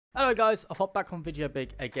Hello guys, I've hopped back on VGOBig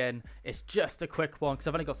again. It's just a quick one because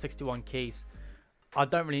I've only got 61 keys. I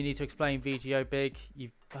don't really need to explain VGOBig.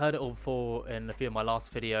 You've heard it all before in a few of my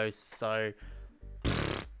last videos, so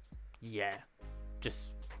yeah.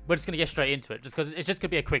 We're just going to get straight into it just because it's just going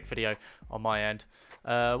to be a quick video on my end.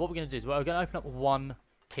 What we're going to do is we're going to open up one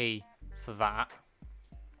key for that.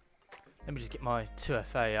 Let me just get my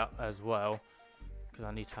 2FA up as well because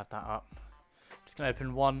I need to have that up. Just going to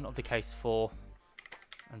open one of the case 4.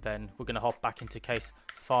 And then we're going to hop back into case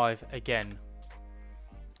 5 again.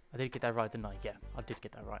 I did get that right, didn't I? Yeah, I did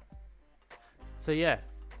get that right. So yeah,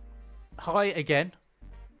 hi again.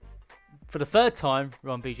 For the third time,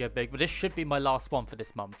 we're on VGOBig, but this should be my last one for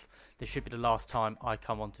this month. This should be the last time I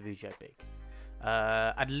come onto VGOBig.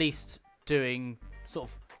 At least doing sort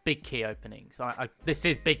of big key openings. This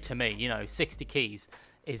is big to me, you know, 60 keys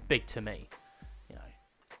is big to me.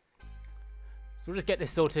 So we'll just get this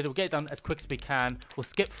sorted. We'll get it done as quick as we can. We'll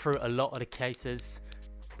skip through a lot of the cases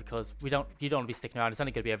because you don't want to be sticking around. It's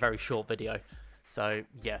only going to be a very short video. So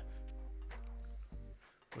yeah,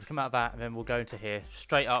 we'll come out of that and then we'll go into here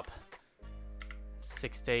straight up.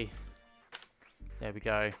 60. There we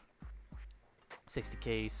go. 60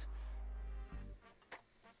 keys.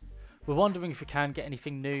 We're wondering if we can get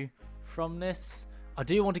anything new from this. I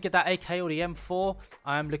do want to get that AK or the M4.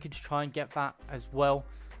 I am looking to try and get that as well.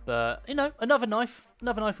 But, you know, another knife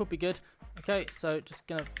would be good. Okay, so just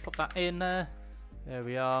going to pop that in there. There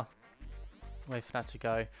we are. Wait for that to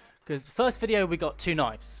go. Because first video, we got 2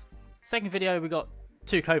 knives. Second video, we got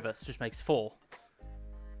 2 covers, which makes 4.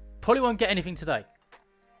 Probably won't get anything today.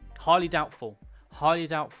 Highly doubtful. Highly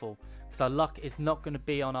doubtful. Because our luck is not going to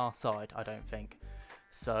be on our side, I don't think.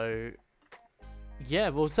 So, yeah,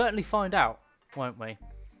 we'll certainly find out, won't we?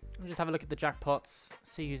 Let me just have a look at the jackpots.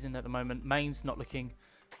 See who's in at the moment. Main's not looking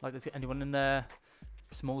like there's anyone in there.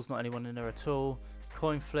 Small's not anyone in there at all.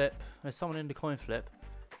 Coin flip. There's someone in the coin flip.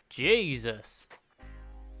 Jesus.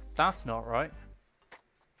 That's not right.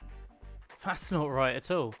 That's not right at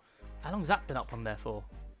all. How long's that been up on there for?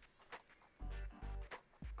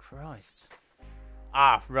 Christ.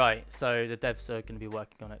 Ah, right. So the devs are going to be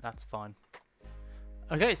working on it. That's fine.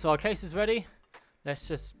 Okay, so our case is ready. Let's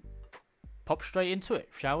just pop straight into it,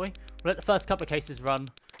 shall we? We'll let the first couple of cases run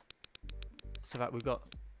so that we've got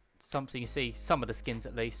something to see, some of the skins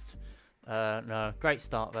at least. No, great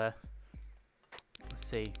start there. Let's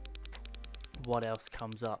see what else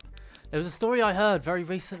comes up. There was a story I heard very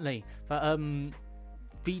recently that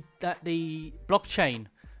the blockchain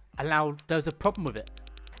there was a problem with it.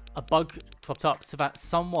 A bug popped up so that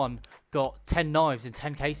someone got 10 knives in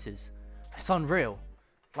 10 cases. That's unreal.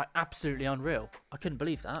 Like, absolutely unreal. I couldn't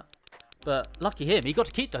believe that. But lucky him, he got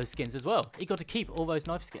to keep those skins as well. He got to keep all those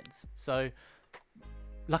knife skins. So,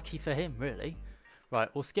 lucky for him, really. Right,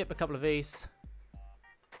 we'll skip a couple of these.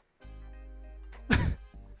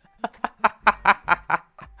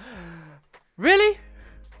 Really?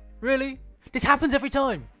 Really? This happens every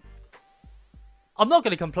time. I'm not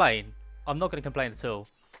going to complain. I'm not going to complain at all.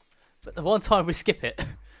 But the one time we skip it.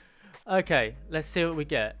 Okay, let's see what we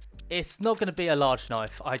get. It's not going to be a large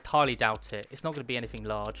knife. I highly doubt it. It's not going to be anything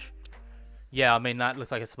large. Yeah, I mean, that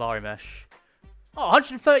looks like a Safari mesh. Oh,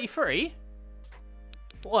 133?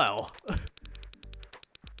 Well.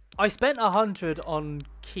 I spent 100 on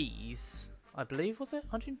keys, I believe, was it?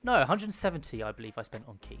 100? No, 170, I believe I spent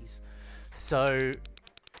on keys. So,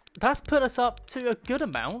 that's put us up to a good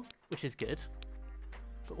amount, which is good.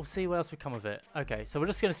 But we'll see what else we come of it. Okay, so we're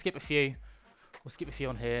just going to skip a few. We'll skip a few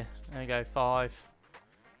on here. There we go, 5.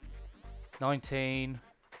 19.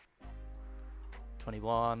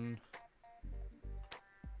 21.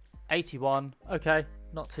 81. Okay,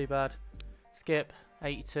 not too bad. Skip.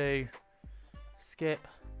 82. Skip.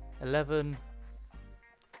 11.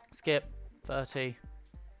 Skip. 30.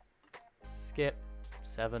 Skip.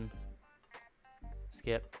 7.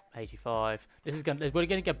 Skip. 85. We're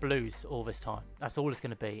gonna get blues all this time. That's all it's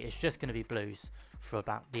gonna be. It's just gonna be blues for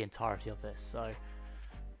about the entirety of this. So,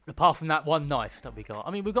 apart from that one knife that we got.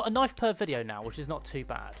 I mean, we've got a knife per video now, which is not too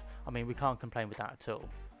bad. I mean, we can't complain with that at all.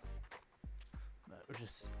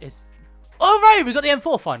 Oh right, we got the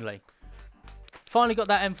M4 finally. Finally got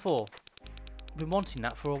that M4. Been wanting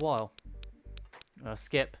that for a while.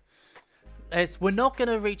 Skip. We're not going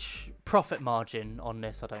to reach profit margin on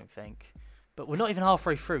this, I don't think. But we're not even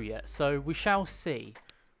halfway through yet, so we shall see.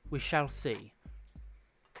 We shall see.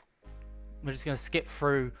 We're just going to skip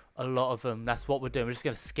through a lot of them. That's what we're doing. We're just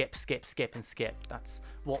going to skip, and skip. That's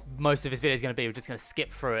what most of this video is going to be. We're just going to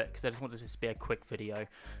skip through it because I just want this to be a quick video.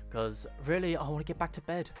 Because really, I want to get back to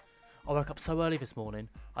bed. I woke up so early this morning.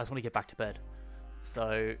 I just want to get back to bed.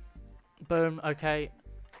 So, boom. Okay.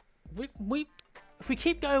 If we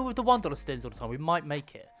keep going with the $1 spins all the time, we might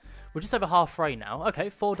make it. We're just over halfway now.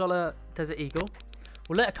 Okay, $4 Desert Eagle.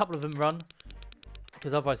 We'll let a couple of them run,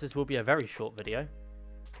 because otherwise this will be a very short video.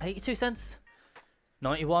 82 cents.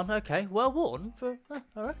 91. Okay, well worn.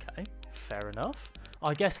 Okay, fair enough.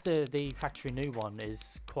 I guess the factory new one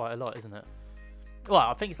is quite a lot, isn't it? Well,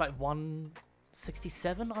 I think it's like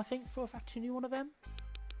 167, I think, for a factory new one of them.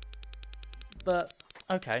 But,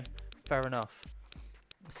 okay, fair enough.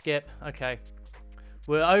 Skip, okay.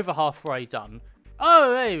 We're over halfway done.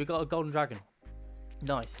 Oh, hey, we got a golden dragon.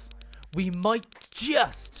 Nice. We might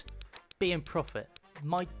just be in profit.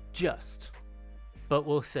 Might just. But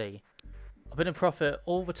we'll see. I've been in profit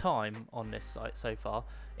all the time on this site so far.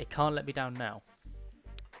 It can't let me down now.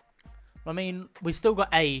 I mean, we still got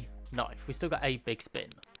a knife. We still got a big spin.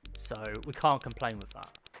 So we can't complain with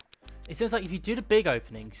that. It seems like if you do the big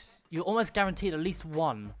openings, you're almost guaranteed at least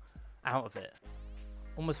one out of it.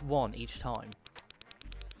 Almost one each time.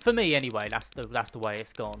 For me, anyway, that's the way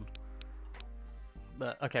it's gone.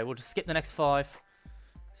 But, okay, we'll just skip the next 5.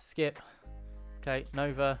 Skip. Okay,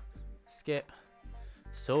 Nova. Skip.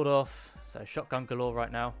 Sword off. So, shotgun galore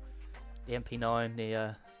right now. The MP9,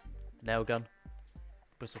 the nail gun.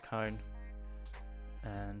 Bristle cone.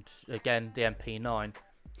 And, again, the MP9.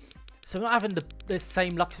 So, we're not having the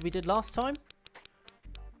same luck as we did last time.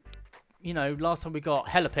 You know, last time we got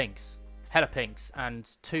hella pinks, and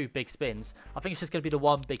 2 big spins. I think it's just going to be the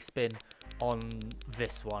 1 big spin on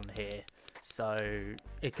this one here. So,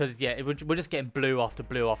 because, yeah, we're just getting blue after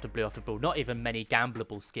blue after blue after blue. Not even many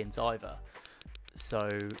gamblable skins either. So,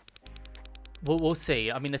 we'll see.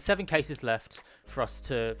 I mean, there's 7 cases left for us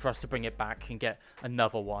to bring it back and get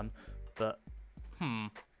another one. But, come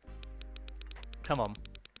on.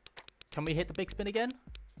 Can we hit the big spin again?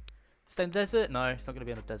 Stay in the desert? No, it's not going to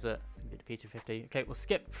be on a desert. It's going to be the P250. Okay, we'll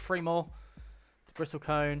skip 3 more. The bristle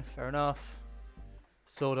cone, fair enough.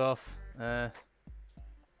 Sword off.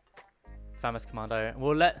 Famous Commando.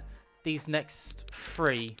 We'll let these next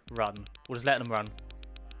 3 run. We'll just let them run.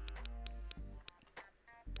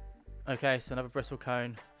 Okay, so another bristle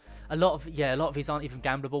cone. A lot of these aren't even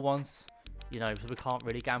gambleable ones. You know, so we can't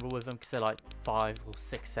really gamble with them because they're like 5 or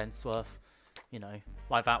 6 cents worth. You know,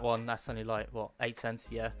 like that one, that's only like, what, 8 cents?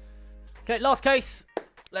 Yeah. Okay, last case.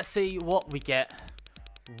 Let's see what we get.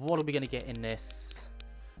 What are we going to get in this?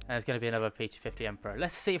 And it's going to be another P250 Emperor.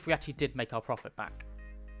 Let's see if we actually did make our profit back.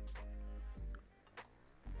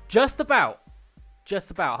 Just about.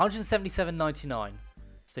 Just about. 177.99.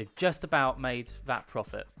 So just about made that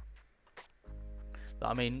profit. But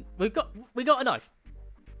I mean, we got a knife.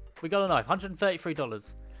 We got a knife.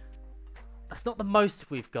 $133. That's not the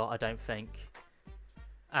most we've got, I don't think.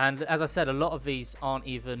 And as I said, a lot of these aren't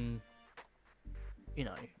even, you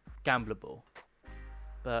know, gambleable.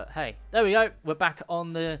 But hey, there we go. We're back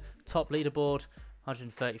on the top leaderboard,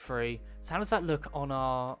 133. So how does that look on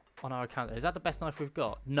our account? Is that the best knife we've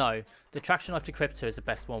got? No, the traction knife to crypto is the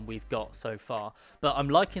best one we've got so far. But I'm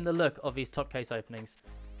liking the look of these top case openings.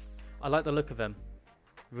 I like the look of them.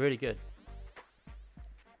 Really good.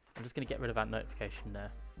 I'm just going to get rid of that notification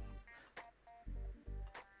there.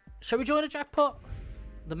 Shall we join a jackpot?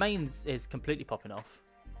 The mains is completely popping off.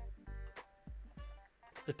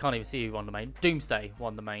 I can't even see who won the main. Doomsday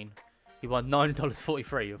won the main. He won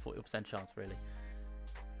 $9.43 with 40% chance, really.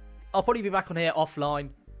 I'll probably be back on here offline,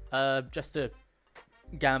 just to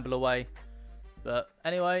gamble away. But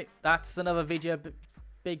anyway, that's another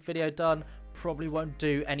big video done. Probably won't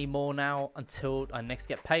do any more now until I next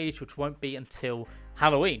get paid, which won't be until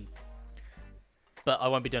Halloween. But I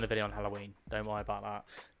won't be doing a video on Halloween. Don't worry about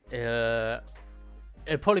that.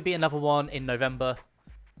 It'll probably be another one in November.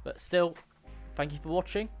 But still, thank you for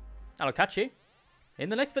watching. And I'll catch you in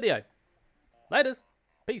the next video. Laters.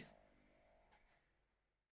 Peace.